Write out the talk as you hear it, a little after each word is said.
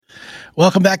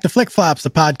Welcome back to Flick Flops, the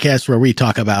podcast where we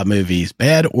talk about movies,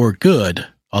 bad or good,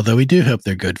 although we do hope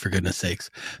they're good, for goodness sakes.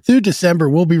 Through December,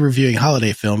 we'll be reviewing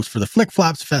holiday films for the Flick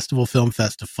Flops Festival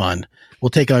Filmfest of Fun. We'll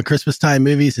take on Christmas time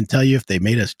movies and tell you if they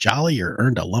made us jolly or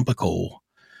earned a lump of coal.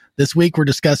 This week, we're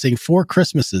discussing Four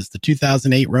Christmases, the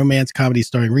 2008 romance comedy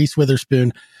starring Reese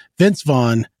Witherspoon, Vince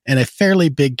Vaughn, and a fairly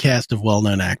big cast of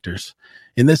well-known actors.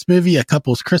 In this movie, a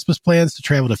couple's Christmas plans to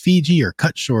travel to Fiji are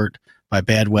cut short by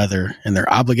bad weather, and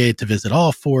they're obligated to visit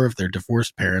all four of their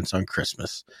divorced parents on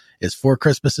Christmas. Is Four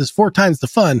Christmases 4 times the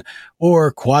fun,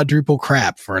 or quadruple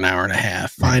crap for an hour and a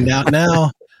half? Find out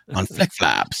now on Flick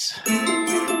Flops.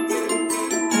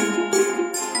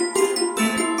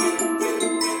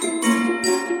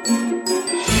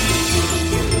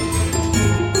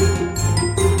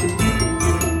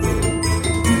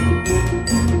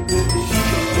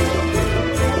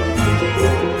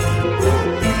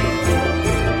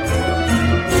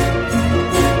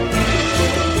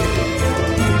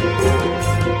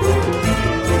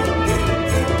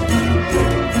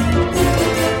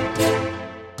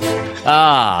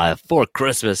 Four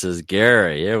Christmases,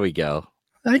 Gary. Here we go.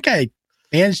 I think I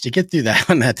managed to get through that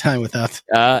one that time without.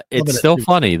 It's still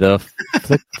funny. The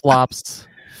Flick Flops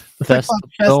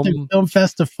Film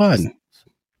Fest of Fun.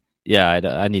 Yeah,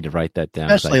 I need to write that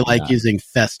down. Especially like using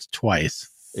fest twice.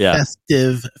 Yeah.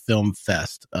 Festive Film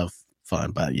Fest of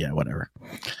Fun, but yeah, whatever.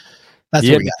 That's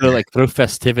you what we got. Throw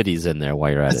festivities in there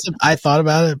while you're at it. I thought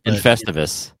about it. But, and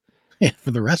Festivus. Yeah,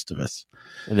 for the rest of us.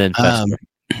 And then Festive.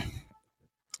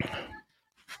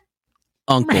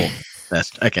 Uncle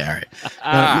Fest. Okay, all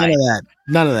right.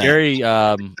 None of that. Gary,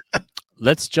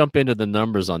 let's jump into the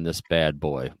numbers on this bad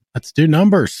boy. Let's do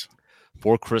numbers.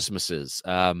 Four Christmases.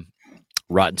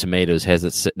 Rotten Tomatoes has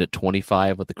it sitting at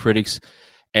 25 with the critics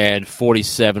and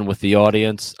 47 with the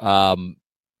audience. The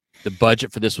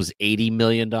budget for this was $80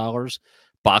 million.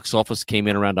 Box office came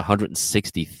in around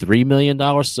 $163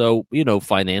 million. So,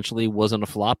 financially wasn't a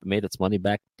flop. It made its money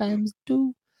back times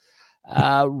 2.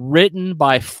 Written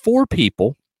by 4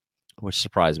 people, which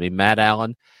surprised me: Matt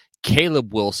Allen,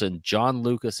 Caleb Wilson, John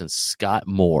Lucas, and Scott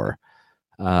Moore.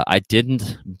 I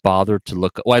didn't bother to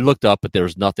look. Well, I looked up, but there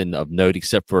was nothing of note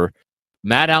except for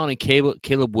Matt Allen and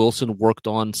Caleb Wilson worked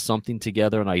on something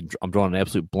together, and I'm drawing an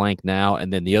absolute blank now.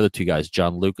 And then the other 2 guys,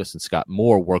 John Lucas and Scott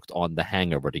Moore, worked on The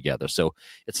Hangover together. So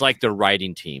it's like their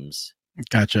writing teams.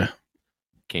 Gotcha.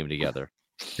 Came together.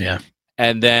 Yeah.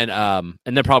 And then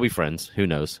they're probably friends. Who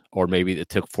knows? Or maybe it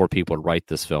took 4 people to write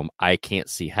this film. I can't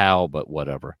see how, but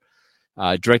whatever.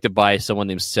 Directed by someone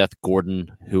named Seth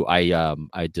Gordon, who I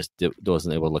just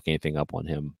wasn't able to look anything up on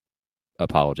him.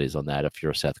 Apologies on that if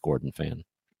you're a Seth Gordon fan.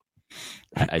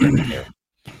 I don't care.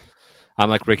 I'm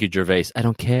like Ricky Gervais. I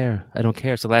don't care.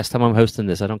 It's the last time I'm hosting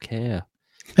this. I don't care.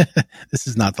 This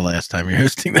is not the last time you're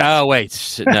hosting this. Oh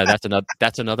wait, no,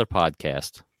 that's another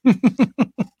podcast.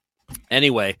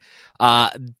 Anyway,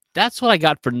 that's what I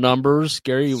got for numbers.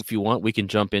 Gary, if you want, we can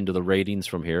jump into the ratings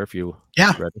from here. If you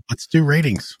ready. Let's do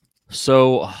ratings.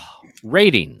 So,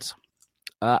 ratings.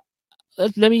 Let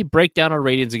me break down our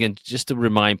ratings again, just to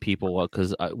remind people,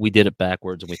 because we did it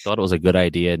backwards and we thought it was a good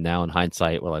idea. And now, in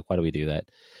hindsight, we're like, why do we do that?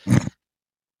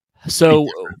 So,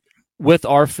 with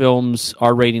our films,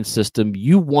 our rating system,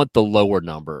 you want the lower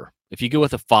number. If you go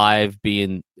with a 5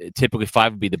 typically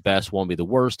 5 would be the best, 1 would be the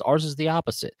worst. Ours is the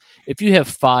opposite. If you have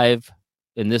 5,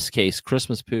 in this case,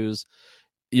 Christmas poos,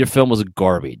 your film was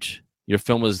garbage. Your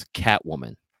film was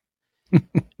Catwoman.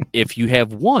 If you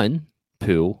have 1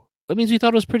 poo, that means you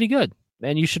thought it was pretty good,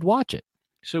 and you should watch it.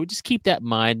 So just keep that in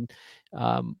mind.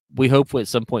 We hope at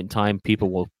some point in time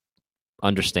people will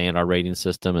understand our rating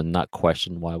system and not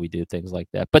question why we do things like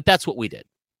that. But that's what we did.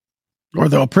 Or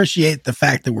they'll appreciate the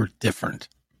fact that we're different.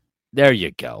 There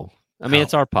you go. I mean,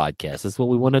 It's our podcast. That's what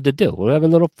we wanted to do. We'll have a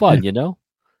little fun,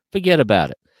 Forget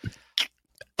about it.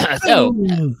 So,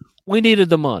 we needed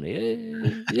the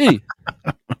money.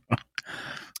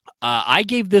 I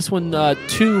gave this one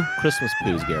 2 Christmas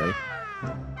poos, Gary.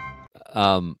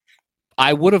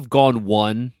 I would have gone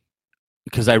 1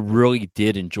 because I really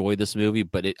did enjoy this movie,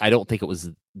 but I don't think it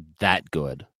was that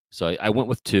good. So I went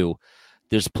with 2.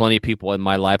 There's plenty of people in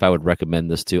my life I would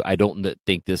recommend this to. I don't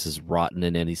think this is rotten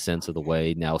in any sense of the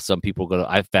way. Now, some people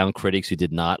I've found critics who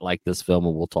did not like this film,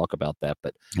 and we'll talk about that.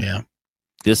 But yeah,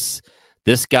 this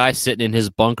guy sitting in his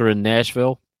bunker in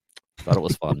Nashville, thought it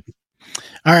was fun.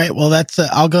 All right, well, that's.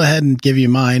 I'll go ahead and give you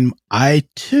mine. I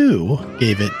too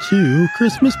gave it 2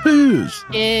 Christmas poos.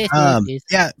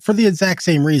 Yeah, for the exact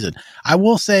same reason. I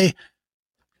will say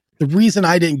the reason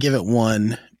I didn't give it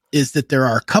 1 is that there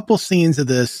are a couple scenes of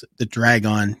this that drag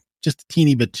on just a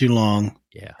teeny bit too long.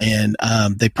 Yeah. And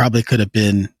they probably could have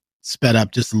been sped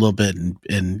up just a little bit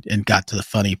and got to the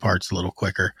funny parts a little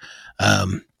quicker.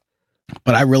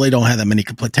 But I really don't have that many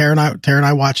complaints. Tara and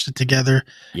I watched it together,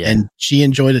 and she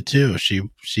enjoyed it too.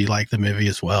 She liked the movie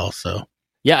as well. So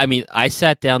yeah, I mean, I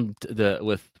sat down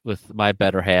with my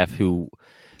better half, who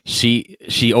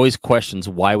she always questions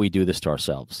why we do this to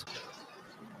ourselves.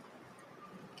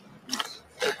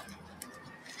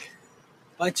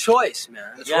 By choice,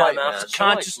 man. That's right, man. It's a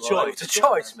conscious choice. It's a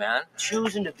choice, man.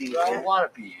 Choosing to be here. I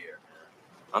want to be here.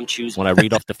 I'm choosing. When I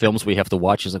read off the films we have to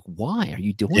watch, she's like, why are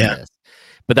you doing this?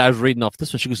 But I was reading off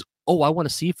this one. She goes, oh, I want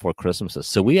to see Four Christmases.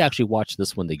 So we actually watched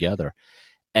this one together.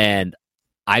 And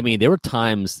I mean, there were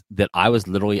times that I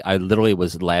literally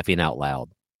was laughing out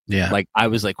loud. Yeah. Like, I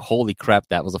was like, holy crap,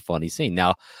 that was a funny scene.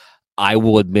 Now, I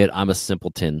will admit I'm a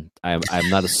simpleton. I'm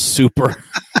not a super...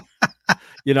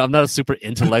 I'm not a super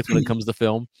intellect when it comes to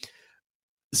film.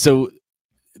 So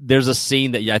there's a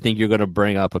scene that I think you're going to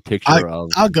bring up a picture of.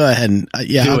 I'll go ahead and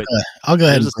I'll go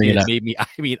ahead and bring it up. Made me, I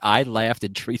mean, I laughed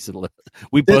and Teresa.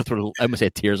 We both were. I'm gonna say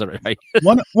tears. Right?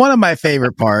 one of my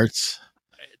favorite parts.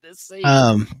 This scene.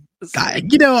 I'm a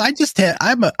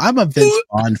Vince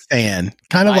Vaughn fan.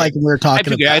 Kind of like we were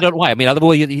talking about. I don't know why. I mean, other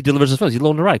way he delivers his films, he's a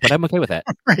little neurotic, but I'm okay with that.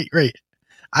 Right.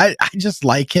 I just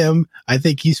like him. I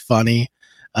think he's funny.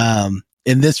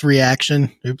 In this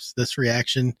reaction, I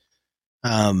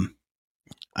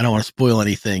don't want to spoil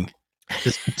anything.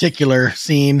 This particular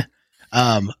scene,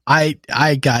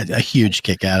 I got a huge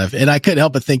kick out of, and I couldn't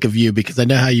help but think of you because I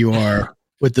know how you are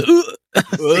with the.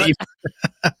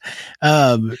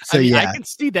 I can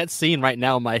see that scene right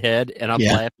now in my head, and I'm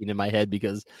laughing in my head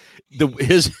because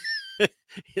his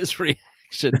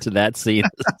reaction to that scene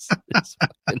is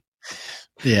fucking,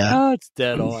 it's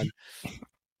dead on.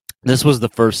 This was the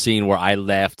first scene where I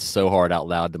laughed so hard out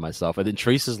loud to myself. And then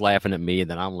Teresa's laughing at me, and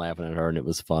then I'm laughing at her, and it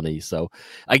was funny. So,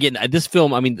 again, this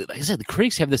film, I mean, like I said, the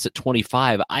critics have this at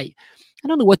 25. I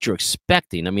don't know what you're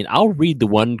expecting. I mean, I'll read the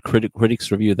one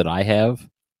critic's review that I have.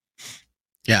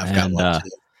 Yeah, I've got one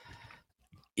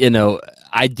too.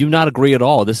 I do not agree at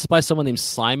all. This is by someone named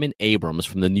Simon Abrams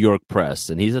from the New York Press,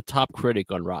 and he's a top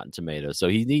critic on Rotten Tomatoes. So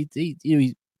he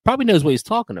probably knows what he's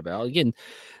talking about. Again,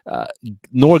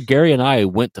 Gary and I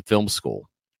went to film school.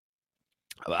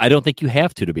 I don't think you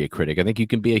have to be a critic. I think you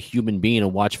can be a human being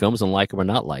and watch films and like them or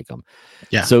not like them.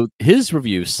 Yeah. So his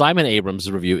review, Simon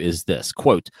Abrams' review, is this,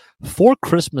 quote, Four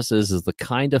Christmases is the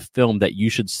kind of film that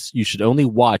you should only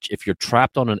watch if you're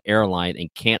trapped on an airline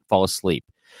and can't fall asleep.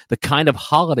 The kind of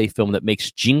holiday film that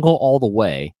makes Jingle All the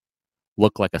Way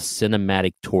look like a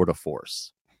cinematic tour de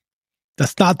force.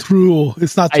 That's not true.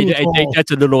 It's not true. I think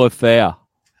that's a little unfair.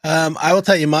 I will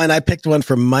tell you mine. I picked one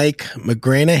from Mike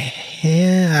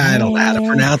McGranahan. I don't know how to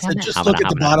pronounce it. Just look at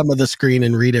the bottom of the screen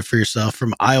and read it for yourself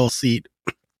from Aisle Seat.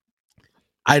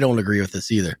 I don't agree with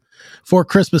this either. Four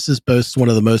Christmases boasts one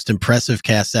of the most impressive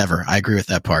casts ever. I agree with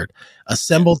that part.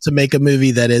 Assembled to make a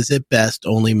movie that is at best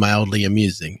only mildly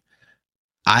amusing.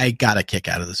 I got a kick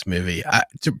out of this movie.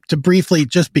 To briefly,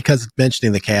 just because it's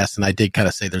mentioning the cast, and I did kind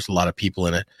of say there's a lot of people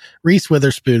in it. Reese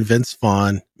Witherspoon, Vince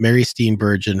Vaughn, Mary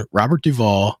Steenburgen, Robert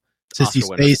Duvall, Sissy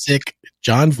Spacek,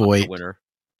 John Voight,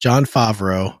 Jon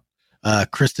Favreau,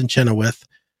 Kristen Chenoweth,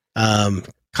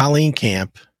 Colleen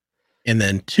Camp, and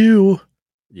then two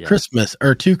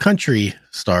country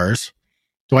stars,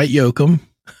 Dwight Yoakam.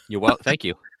 You're welcome. Thank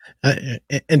you.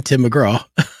 And Tim McGraw.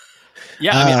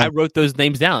 Yeah, I mean, I wrote those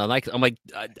names down. I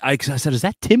said, "Is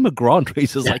that Tim McGraw?" And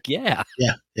Teresa's like, "Yeah."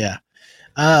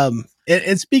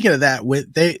 And speaking of that,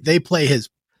 they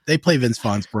play Vince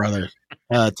Vaughn's brother,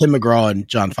 Tim McGraw and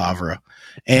Jon Favreau,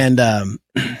 and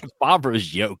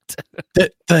Favreau's yoked.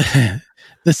 the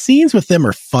scenes with them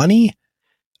are funny.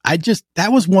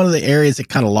 That was one of the areas that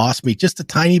kind of lost me just a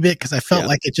tiny bit because I felt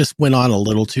like it just went on a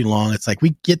little too long. It's like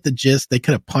we get the gist. They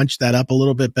could have punched that up a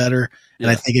little bit better, and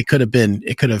I think it could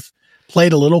have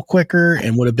played a little quicker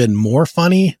and would have been more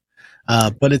funny,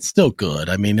 but it's still good.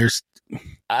 I mean,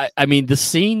 the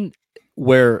scene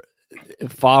where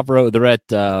Favreau, they're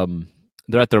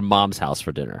at their mom's house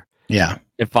for dinner. Yeah.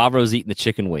 And Favreau's eating the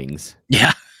chicken wings.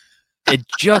 Yeah. And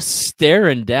just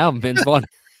staring down Vince Vaughn.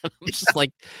 I'm just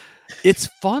like, it's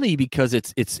funny because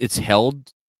it's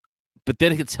held, but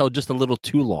then it gets held just a little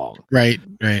too long. Right.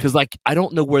 Because I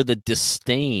don't know where the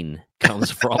disdain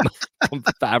comes from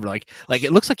Favreau. Like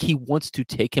it looks like he wants to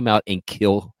take him out and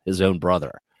kill his own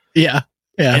brother. Yeah.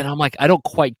 And I'm like, I don't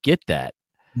quite get that.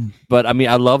 But I mean,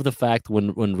 I love the fact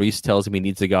when Reese tells him he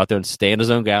needs to go out there and stand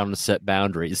his own ground and set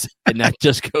boundaries, and that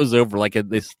just goes over like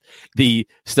the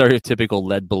stereotypical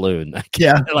lead balloon.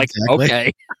 Exactly.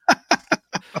 Okay.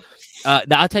 Now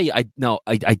I'll tell you,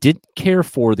 I didn't care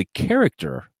for the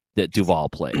character that Duvall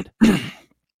played.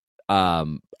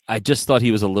 I just thought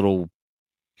he was a little,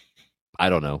 I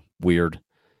don't know, weird.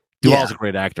 Duvall's a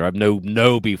great actor. I have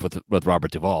no beef with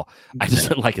Robert Duvall. I just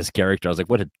didn't like his character. I was like,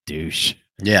 what a douche.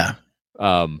 Yeah.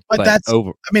 But that's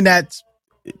over. I mean, that's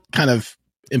kind of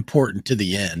important to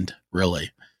the end,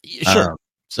 really. Sure.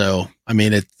 So, I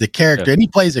mean, it's the character, and he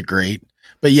plays it great.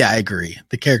 But yeah, I agree.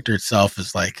 The character itself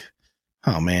is like,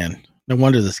 oh man, no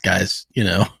wonder this guy's,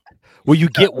 Well, you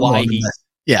get why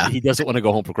he doesn't want to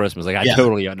go home for Christmas. Like, I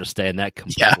totally understand that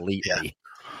completely.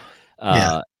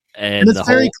 Yeah. And it's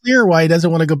very clear why he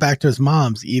doesn't want to go back to his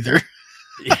mom's either.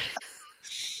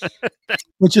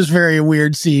 Which is very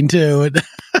weird scene too.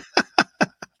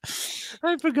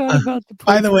 I forgot about the.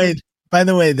 By the way,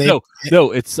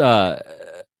 it's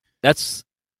that's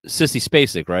Sissy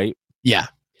Spacek, right? Yeah,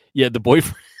 the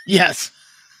boyfriend. Yes.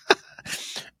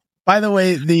 By the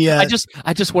way, I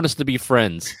just want us to be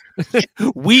friends.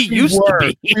 we used to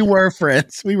be. We were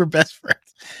friends. We were best friends.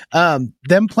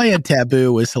 Them playing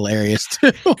Taboo was hilarious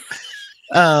too.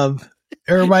 It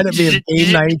reminded me of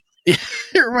Game Night. It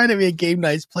reminded me of Game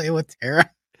Nights playing with Tara.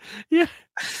 Yeah,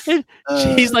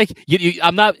 she's like,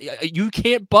 I'm not. You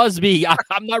can't buzz me.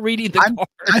 I'm not reading the card.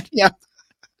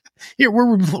 Here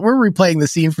we're replaying the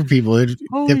scene for people who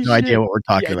have no idea what we're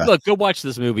talking about. Look, go watch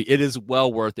this movie. It is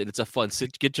well worth it. It's a fun.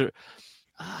 Get your.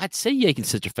 I'd say you can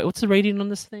sit your face. What's the rating on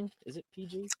this thing? Is it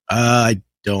PG? I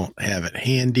don't have it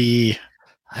handy.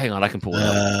 Hang on, I can pull it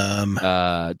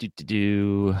up.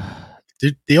 The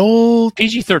old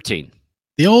PG-13.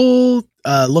 The old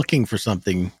looking for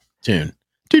something tune.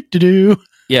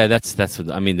 Yeah, that's what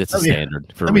I mean. That's a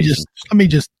standard for. Let me just.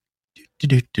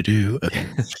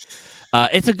 Okay.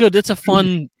 It's a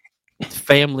fun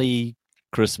family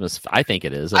Christmas. I think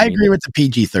it is. I agree with the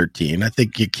PG-13. I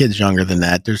think your kid's younger than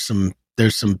that. There's some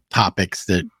topics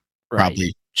that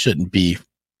probably shouldn't be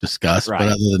discussed, but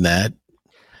other than that,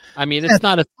 I mean, it's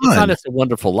not a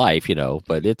Wonderful Life,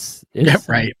 but it's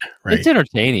right. It's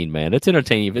entertaining, man. It's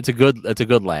entertaining. It's a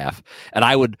good laugh. And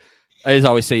I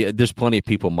always say, there's plenty of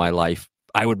people in my life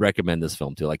I would recommend this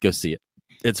film to. Like, go see it.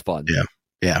 It's fun.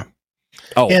 Yeah.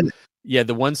 Oh,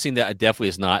 the one scene that definitely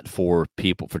is not for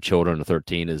children under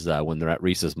 13 is when they're at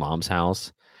Reese's mom's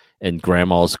house and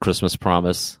Grandma's Christmas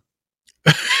promise.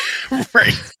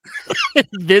 Right.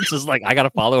 Vince is like, I gotta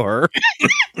follow her.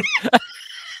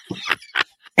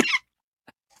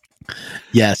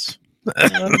 Yes.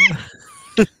 Don't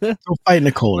fight in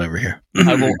the cold over here.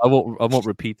 I won't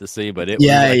repeat the scene, but I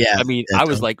mean, I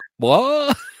was like,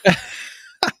 what?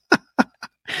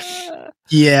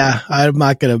 Yeah, I'm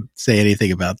not gonna say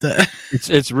anything about that.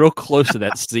 It's real close to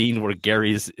that scene where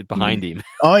Gary's behind him.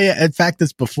 Oh yeah, in fact,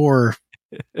 it's before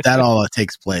that all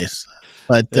takes place.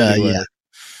 But anyway. Yeah,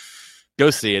 go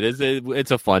see it.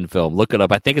 It's a fun film. Look it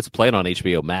up. I think it's playing on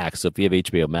HBO Max. So if you have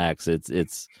HBO Max, it's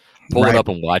pull it up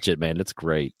and watch it, man. It's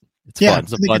great. It's fun.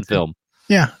 It's a fun film.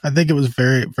 Yeah, I think it was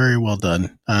very, very well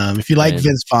done. If you like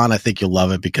Vince Vaughn, I think you'll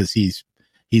love it because he's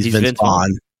Vince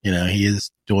Vaughn. He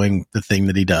is doing the thing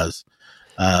that he does.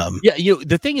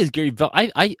 The thing is, Gary,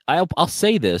 I'll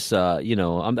say this. I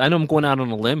know I'm going out on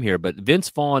a limb here, but Vince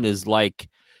Vaughn is like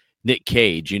Nick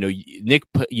Cage. When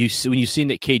you see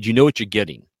Nick Cage, you know what you're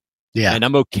getting. Yeah, and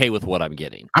I'm okay with what I'm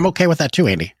getting. I'm okay with that too,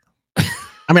 Andy.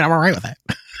 I mean, I'm all right with that.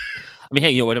 I mean,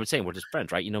 hey, what I'm saying, we're just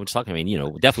friends, right? We're just talking. I mean,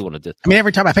 definitely want to. I mean,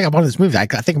 every time I pick up one of this movie, I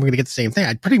think I'm going to get the same thing.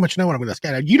 I pretty much know what I'm going to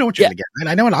get. You know what you're going to get, and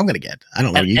I know what I'm going to get. I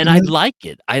don't know. And I like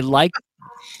it. I like.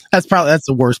 That's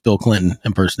the worst Bill Clinton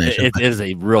impersonation. It is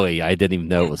I didn't even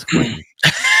know it was Clinton.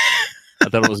 I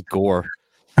thought it was Gore.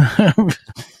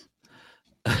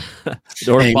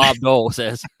 Or Bob Dole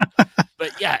says.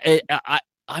 But yeah,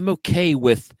 I'm okay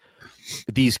with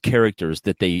these characters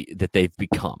that they've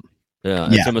become.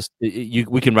 It's almost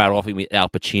we can rattle off. Al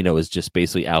Pacino is just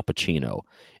basically Al Pacino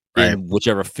in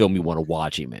whichever film you want to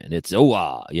watch him in. It's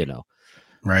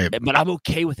right. But I'm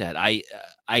okay with that. I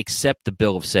accept the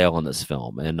bill of sale on this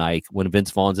film, and when Vince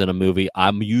Vaughn's in a movie,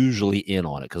 I'm usually in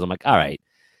on it because I'm like, all right,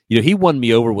 he won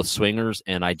me over with Swingers,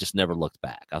 and I just never looked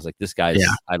back. I was like, this guy's.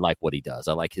 Yeah. I like what he does.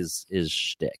 I like his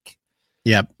shtick.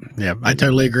 Yep. I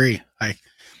totally agree.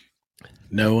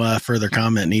 No further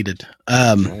comment needed.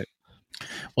 Right.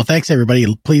 Well, thanks everybody.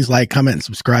 Please like, comment, and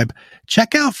subscribe.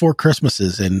 Check out Four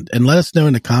Christmases and let us know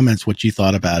in the comments what you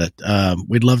thought about it.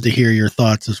 We'd love to hear your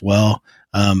thoughts as well.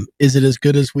 Is it as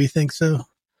good as we think so?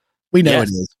 We know it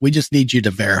is. We just need you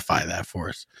to verify that for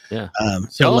us. Yeah.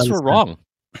 So tell us we're wrong.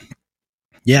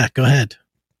 Yeah, go ahead.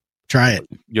 Try it.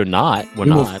 You're not. We're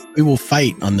not. We will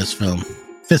fight on this film.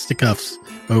 Fisticuffs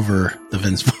over the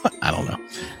Vince Vaughn. I don't know.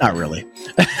 Not really.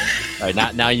 All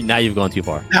right, now you've gone too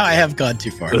far. Now I have gone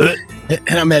too far. And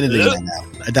I'm editing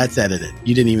that out. That's edited.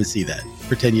 You didn't even see that.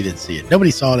 pretend you didn't see it. Nobody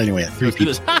saw it anyway. Three Let's do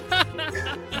people. this.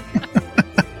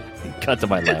 Cut to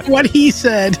my laugh. What he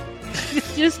said.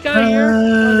 Just got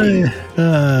here.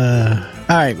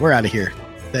 All right, we're out of here.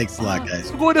 Thanks a lot,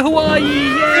 guys. We're going to Hawaii.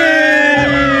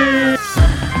 Yay!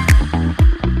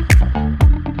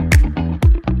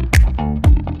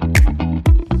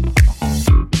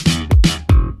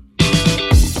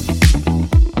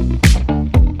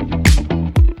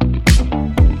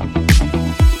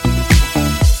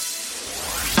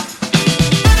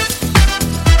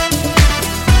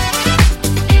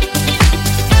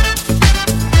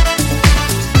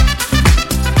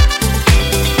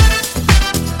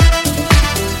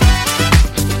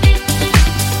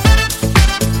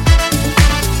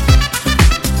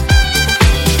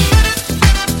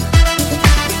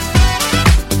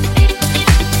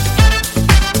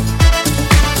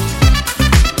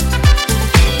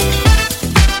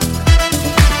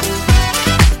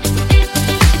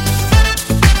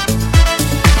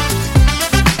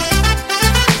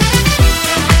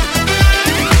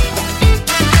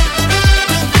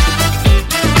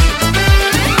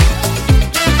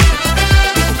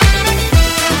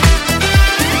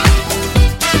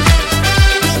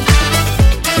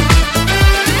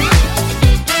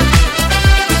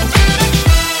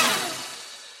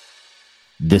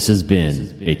 This has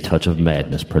been a Touch of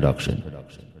Madness production,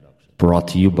 brought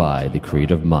to you by the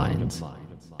creative minds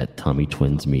at Tommy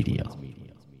Twins Media.